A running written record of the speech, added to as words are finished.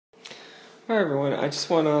Hi everyone. I just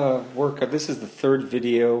want to this is the third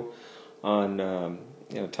video on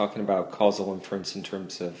talking about causal inference in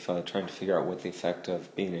terms of trying to figure out what the effect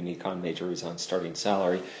of being an econ major is on starting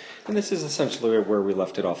salary. And this is essentially where we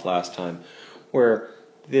left it off last time, where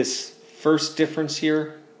this first difference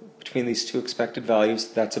here between these two expected values,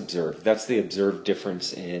 that's observed. That's the observed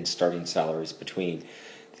difference in starting salaries between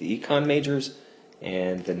the econ majors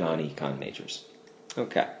and the non-econ majors.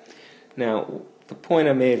 Okay. Now, the point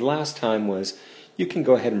I made last time was you can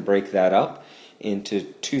go ahead and break that up into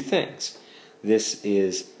two things. This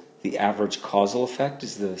is the average causal effect,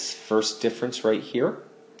 is this first difference right here.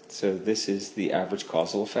 So this is the average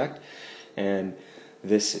causal effect. And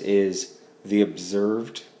this is the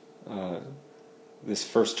observed, this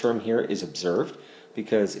first term here is observed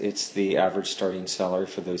because it's the average starting salary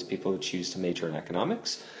for those people who choose to major in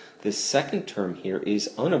economics. This second term here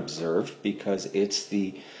is unobserved because it's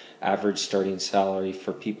the average starting salary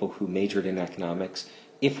for people who majored in economics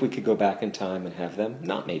if we could go back in time and have them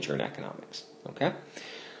not major in economics. Okay?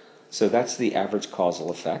 So that's the average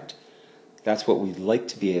causal effect. That's what we'd like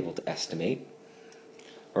to be able to estimate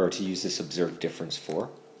or to use this observed difference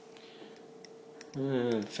for.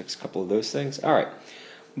 Fix a couple of those things. All right.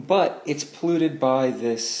 But it's polluted by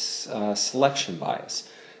this selection bias.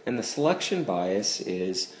 And the selection bias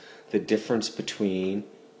is the difference between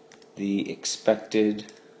the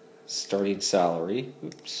expected starting salary,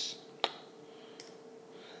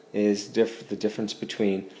 is the difference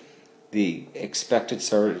between the expected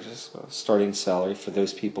starting salary for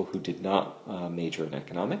those people who did not major in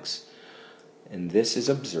economics, and this is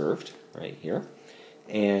observed right here,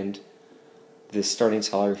 and the starting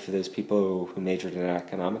salary for those people who majored in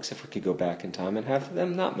economics if we could go back in time and have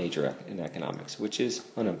them not major in economics, which is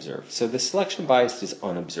unobserved. So the selection bias is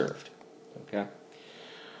unobserved. Okay?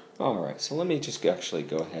 Alright, so let me just actually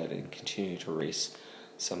go ahead and continue to erase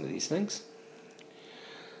some of these things.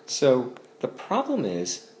 So the problem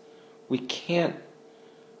is we can't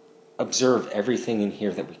observe everything in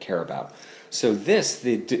here that we care about. So this,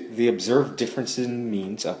 the observed difference in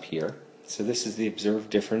means up here, so this is the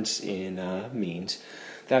observed difference in means,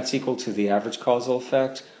 that's equal to the average causal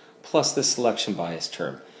effect plus the selection bias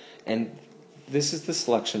term. And this is the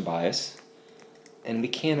selection bias, and we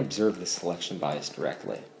can't observe the selection bias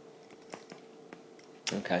directly.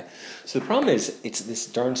 Okay, so the problem is it's this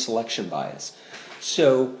darn selection bias.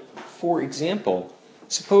 So, for example,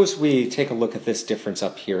 suppose we take a look at this difference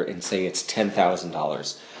up here and say it's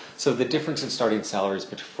 $10,000. So the difference in starting salaries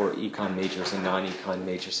for econ majors and non-econ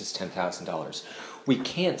majors is $10,000. We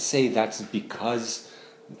can't say that's because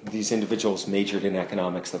these individuals majored in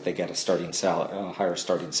economics that they get a higher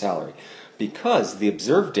starting salary, because the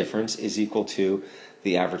observed difference is equal to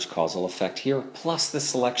the average causal effect here plus the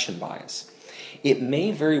selection bias. It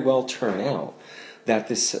may very well turn out that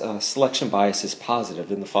this selection bias is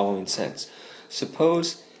positive in the following sense.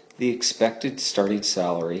 Suppose the expected starting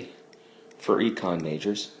salary for econ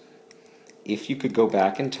majors, if you could go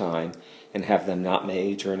back in time and have them not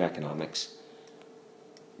major in economics,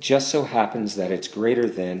 just so happens that it's greater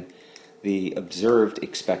than the observed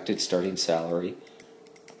expected starting salary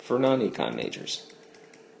for non-econ majors.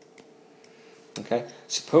 Okay?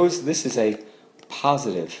 Suppose this is a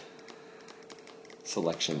positive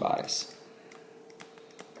selection bias.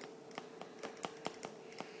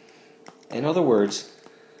 In other words,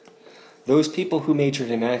 those people who majored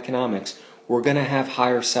in economics were going to have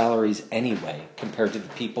higher salaries anyway compared to the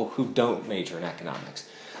people who don't major in economics.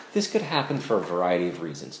 This could happen for a variety of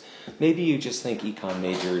reasons. Maybe you just think econ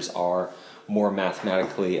majors are more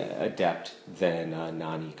mathematically adept than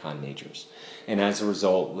non-econ majors. And as a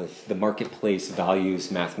result, if the marketplace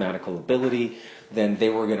values mathematical ability, then they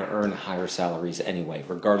were going to earn higher salaries anyway,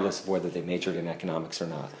 regardless of whether they majored in economics or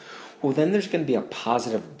not. Well, then there's going to be a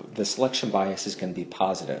positive, the selection bias is going to be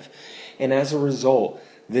positive. And as a result,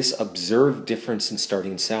 this observed difference in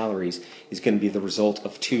starting salaries is going to be the result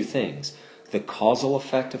of two things: the causal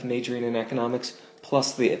effect of majoring in economics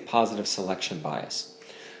plus the positive selection bias.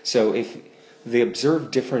 So if the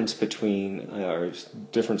observed difference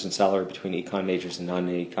difference in salary between econ majors and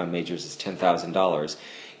non-econ majors is $10,000,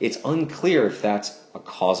 it's unclear if that's a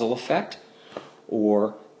causal effect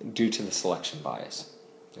or due to the selection bias.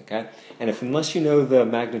 Okay? And unless you know the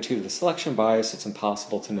magnitude of the selection bias, it's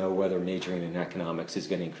impossible to know whether majoring in economics is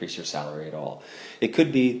going to increase your salary at all. It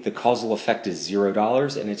could be the causal effect is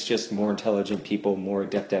 $0, and it's just more intelligent people, more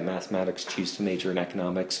adept at mathematics, choose to major in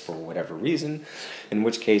economics for whatever reason, in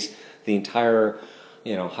which case the entire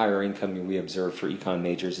higher income we observe for econ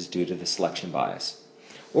majors is due to the selection bias.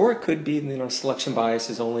 Or it could be selection bias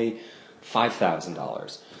is only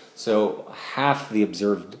 $5,000. So half the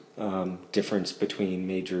observed difference between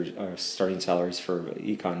starting salaries for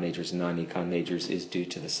econ majors and non-econ majors is due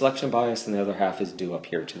to the selection bias, and the other half is due up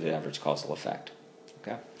here to the average causal effect.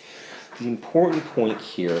 Okay? The important point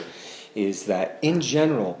here is that in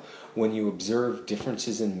general, when you observe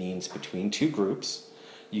differences in means between two groups,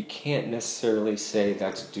 you can't necessarily say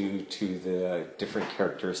that's due to the different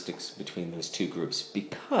characteristics between those two groups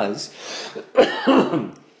because,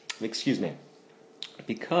 excuse me,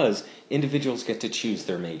 because individuals get to choose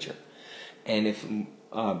their major. And if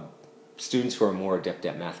students who are more adept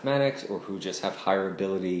at mathematics or who just have higher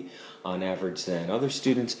ability on average than other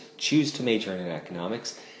students choose to major in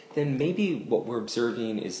economics, then maybe what we're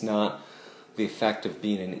observing is not the effect of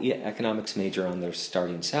being an economics major on their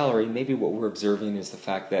starting salary. Maybe what we're observing is the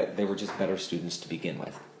fact that they were just better students to begin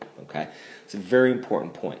with. Okay? It's a very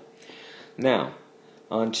important point. Now,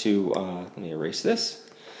 on to, let me erase this.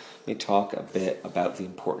 Let me talk a bit about the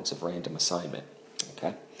importance of random assignment.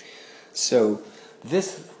 Okay? So,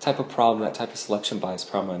 this type of problem, that type of selection bias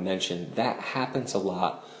problem I mentioned, that happens a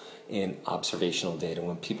lot in observational data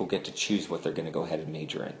when people get to choose what they're going to go ahead and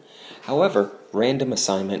major in. However, random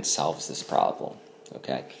assignment solves this problem.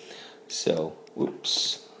 Okay, so,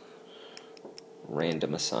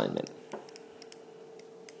 random assignment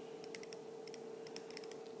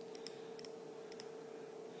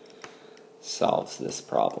solves this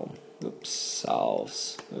problem.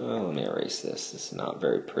 Solves. Oh, let me erase this. This is not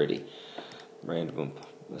very pretty. Random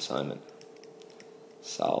assignment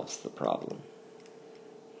solves the problem.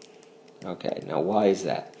 Okay, now why is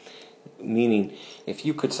that? Meaning, if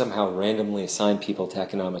you could somehow randomly assign people to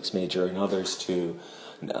economics major and others to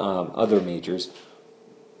other majors,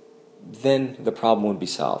 then the problem would be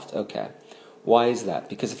solved. Okay, why is that?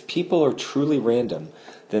 Because if people are truly random,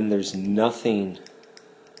 then there's nothing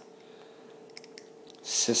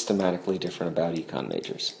systematically different about econ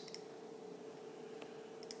majors.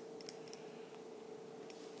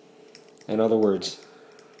 In other words,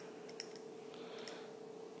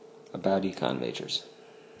 about econ majors.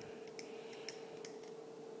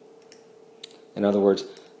 In other words,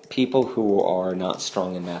 people who are not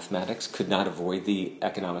strong in mathematics could not avoid the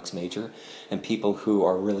economics major, and people who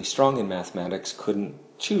are really strong in mathematics couldn't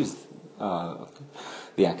choose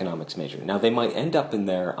the economics major. Now, they might end up in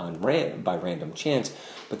there by random chance,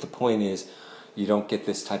 but the point is you don't get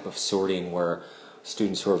this type of sorting where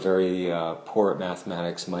students who are very poor at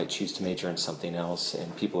mathematics might choose to major in something else,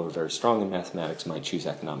 and people who are very strong in mathematics might choose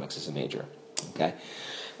economics as a major. Okay,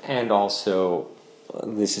 and also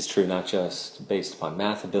this is true not just based upon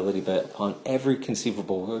math ability, but upon every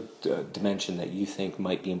conceivable dimension that you think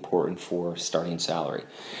might be important for starting salary.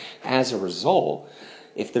 As a result,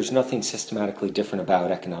 if there's nothing systematically different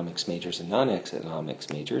about economics majors and non-economics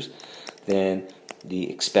majors, then the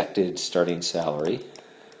expected starting salary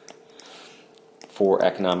for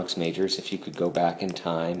economics majors, if you could go back in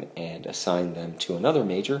time and assign them to another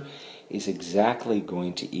major, is exactly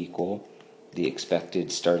going to equal the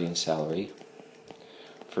expected starting salary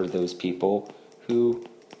for those people who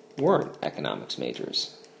weren't economics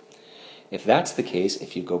majors. If that's the case,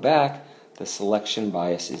 if you go back, the selection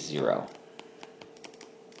bias is 0.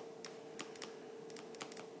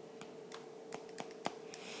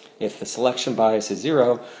 If the selection bias is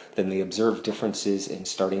 0, then the observed differences in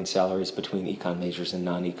starting salaries between econ majors and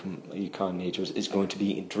non-econ majors is going to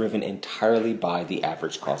be driven entirely by the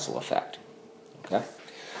average causal effect. Okay?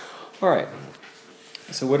 All right.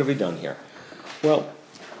 So what have we done here? Well,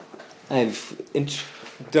 so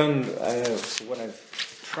what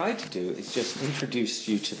I've tried to do is just introduce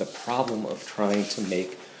you to the problem of trying to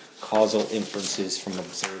make causal inferences from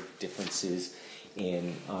observed differences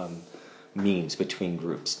in means between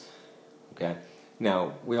groups. Okay.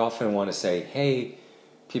 Now, we often want to say, hey,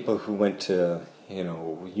 people who went to,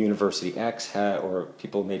 University X or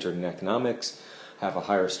people who majored in economics have a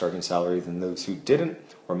higher starting salary than those who didn't,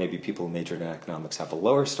 or maybe people who majored in economics have a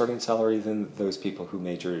lower starting salary than those people who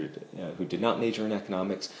who did not major in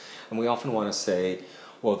economics. And we often want to say,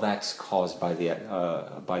 well, that's caused by the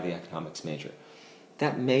economics major.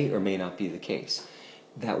 That may or may not be the case.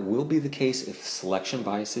 That will be the case if selection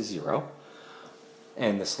bias is 0.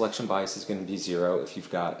 And the selection bias is going to be 0 if you've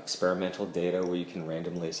got experimental data where you can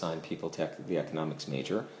randomly assign people to the economics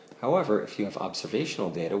major. However, if you have observational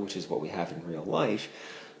data, which is what we have in real life,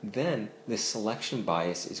 then this selection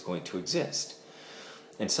bias is going to exist.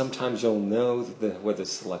 And sometimes you'll know whether the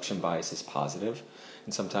selection bias is positive,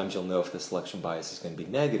 and sometimes you'll know if the selection bias is going to be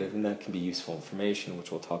negative, and that can be useful information,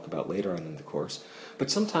 which we'll talk about later on in the course. But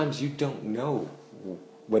sometimes you don't know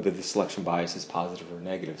whether the selection bias is positive or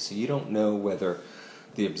negative, so you don't know whether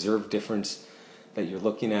the observed difference that you're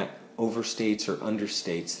looking at overstates or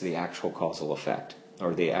understates the actual causal effect.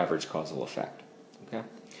 or the average causal effect. Okay?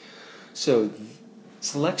 So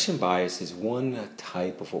selection bias is one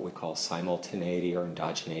type of what we call simultaneity or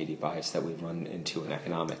endogeneity bias that we run into in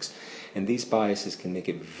economics. And these biases can make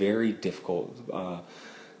it very difficult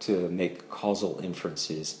to make causal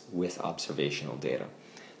inferences with observational data.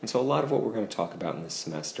 And so a lot of what we're going to talk about in this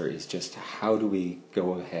semester is just how do we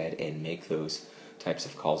go ahead and make those types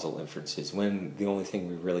of causal inferences when the only thing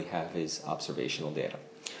we really have is observational data.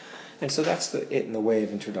 And so that's it in the way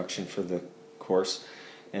of introduction for the course,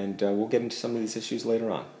 and we'll get into some of these issues later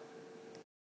on.